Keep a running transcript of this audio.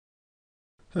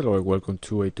Hello and welcome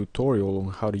to a tutorial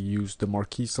on how to use the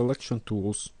Marquee Selection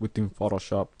tools within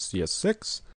Photoshop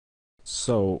CS6.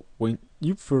 So when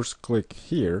you first click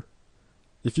here,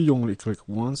 if you only click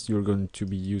once, you're going to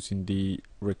be using the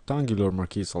rectangular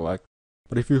Marquee Select.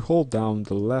 But if you hold down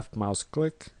the left mouse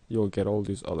click, you'll get all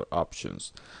these other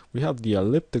options. We have the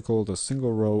elliptical, the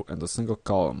single row, and the single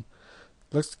column.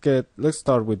 Let's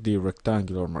start with the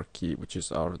rectangular marquee, which is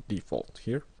our default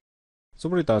here. So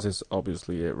what it does is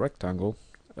obviously a rectangle.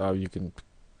 You can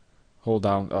hold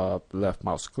down left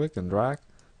mouse click and drag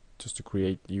just to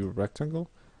create your rectangle.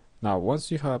 Now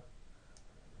once you have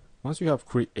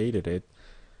created it,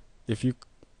 if you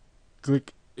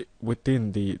click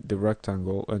within the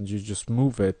rectangle and you just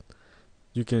move it,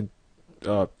 you can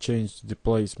change the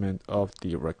placement of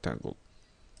the rectangle.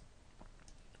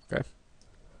 Okay,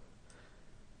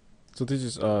 so this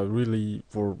is really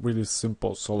for really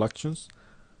simple selections.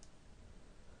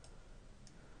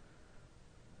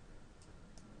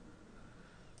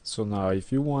 So now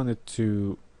if you wanted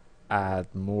to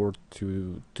add more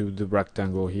to the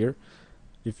rectangle here,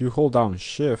 if you hold down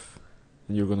shift,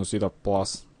 and you're going to see the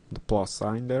plus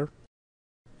sign there,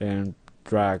 and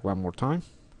drag one more time,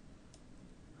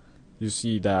 you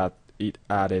see that it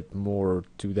added more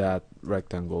to that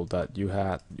rectangle that you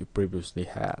previously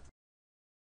had.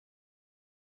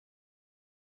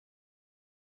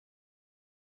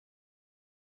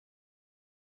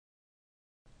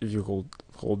 If you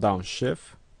hold down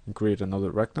shift and create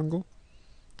another rectangle,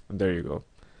 and there you go.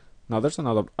 Now there's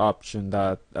another option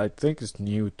that I think is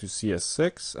new to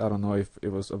CS6. I don't know if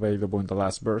it was available in the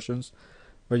last versions,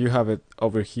 but you have it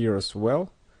over here as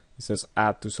well. It says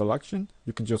add to selection.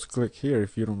 You can just click here.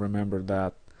 If you don't remember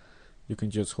that, you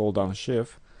can just hold down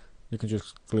shift, you can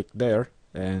just click there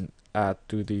and add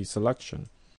to the selection.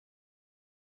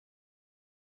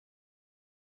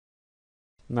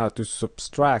 Now to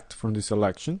subtract from the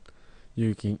selection,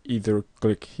 you can either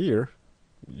click here.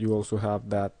 You also have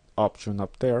that option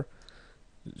up there.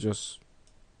 Just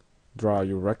draw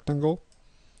your rectangle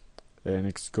and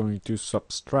it's going to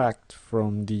subtract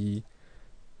from the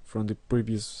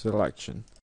previous selection.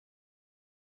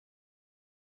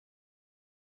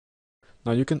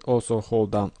 Now you can also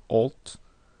hold down Alt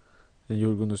and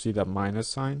you're going to see that minus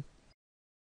sign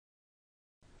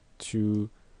to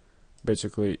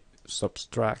basically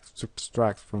subtract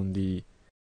from the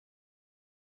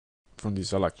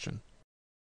selection.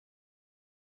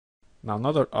 Now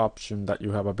another option that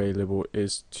you have available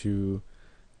is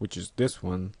which is this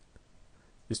one,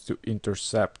 is to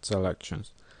intercept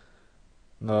selections.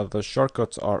 Now the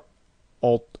shortcuts are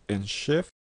Alt and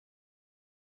Shift,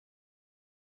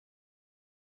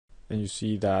 and you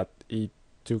see that it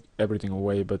took everything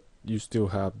away, but you still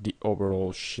have the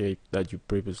overall shape that you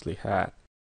previously had.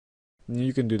 And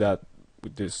you can do that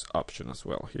with this option as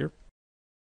well here.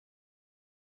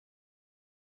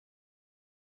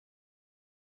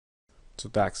 So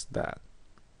that's that.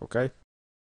 Okay,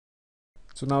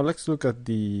 so now let's look at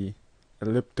the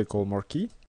elliptical marquee,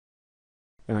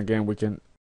 and again we can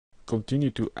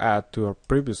continue to add to our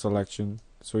previous selection,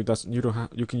 so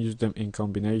you can use them in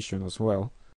combination as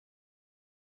well.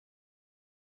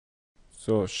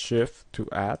 So shift to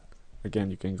add,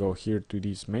 again you can go here to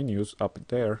these menus up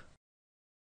there,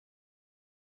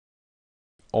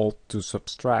 Alt to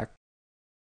subtract,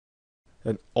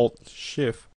 and Alt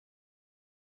Shift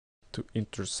to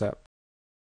intercept.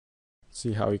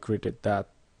 See how he created that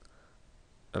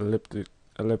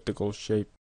elliptical shape.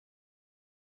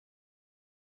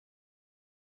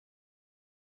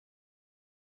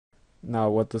 Now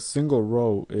what the single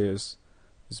row is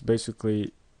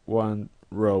basically one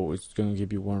row. It's going to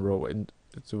give you one row, and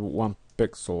it's 1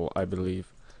 pixel, I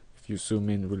believe, if you zoom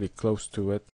in really close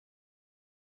to it,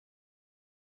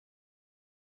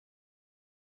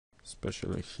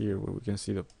 especially here where we can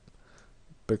see the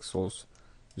pixels.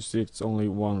 You see it's only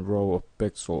one row of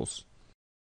pixels.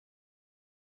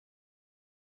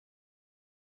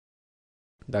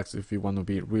 That's if you want to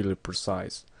be really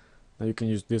precise. Now you can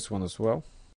use this one as well.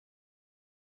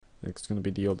 It's going to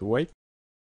be the other way.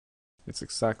 It's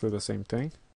exactly the same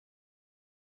thing.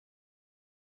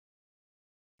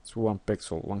 It's 1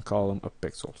 pixel, 1 column of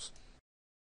pixels.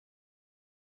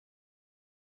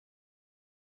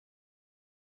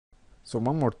 So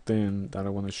one more thing that I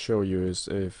want to show you is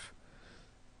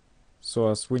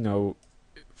as we know,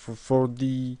 for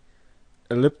the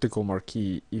elliptical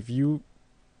marquee, if you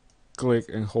click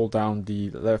and hold down the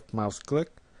left mouse click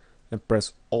and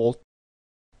press Alt,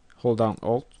 hold down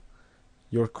Alt,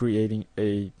 you're creating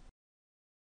your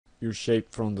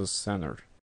shape from the center.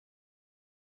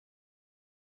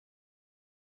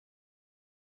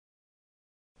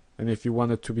 And if you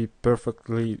want it to be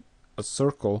perfectly a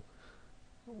circle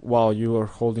while you are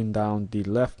holding down the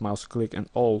left mouse click and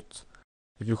Alt.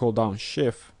 If you hold down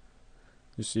Shift,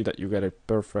 you see that you get a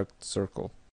perfect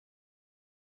circle.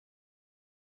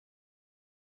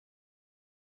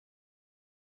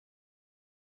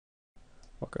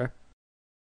 Okay.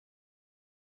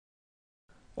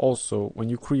 Also, when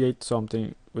you create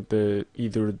something with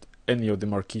either any of the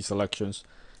marquee selections,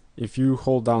 if you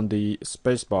hold down the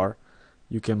spacebar,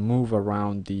 you can move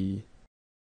around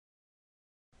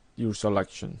your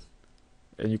selection,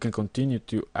 and you can continue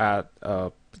to add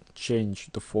change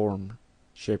the form,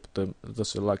 shape the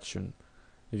selection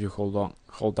if you hold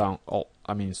down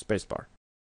spacebar.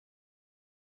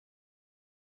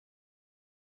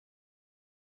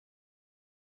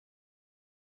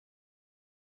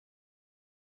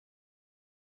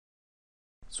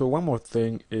 So one more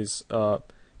thing is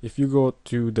if you go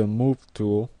to the move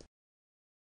tool,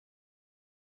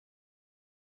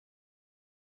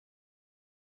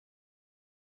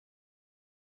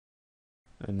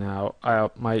 and now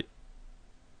my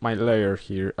layer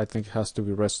here, I think, has to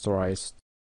be rasterized.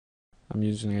 I'm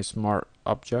using a smart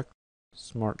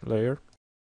layer.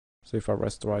 So if I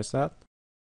rasterize that,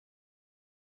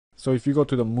 so if you go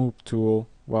to the move tool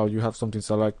while you have something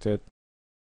selected,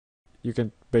 you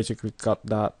can basically cut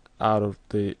that out of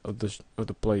the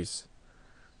place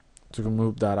to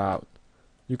remove that out.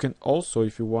 You can also,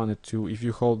 if you wanted to, if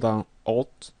you hold down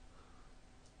Alt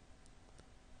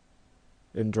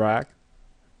and drag,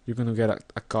 you're gonna get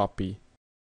a copy.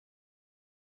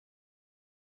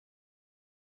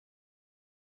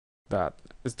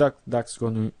 That's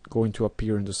going to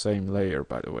appear in the same layer,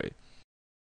 by the way.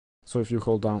 So if you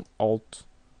hold down Alt,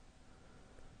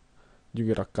 you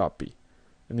get a copy,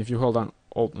 and if you hold down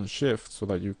Alt and Shift, so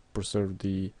that you preserve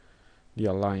the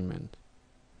alignment.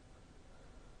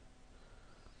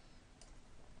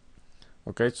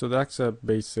 Okay, so that's a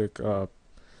basic.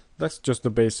 That's just the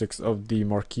basics of the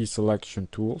marquee selection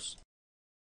tools.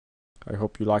 I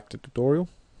hope you liked the tutorial.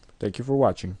 Thank you for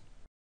watching.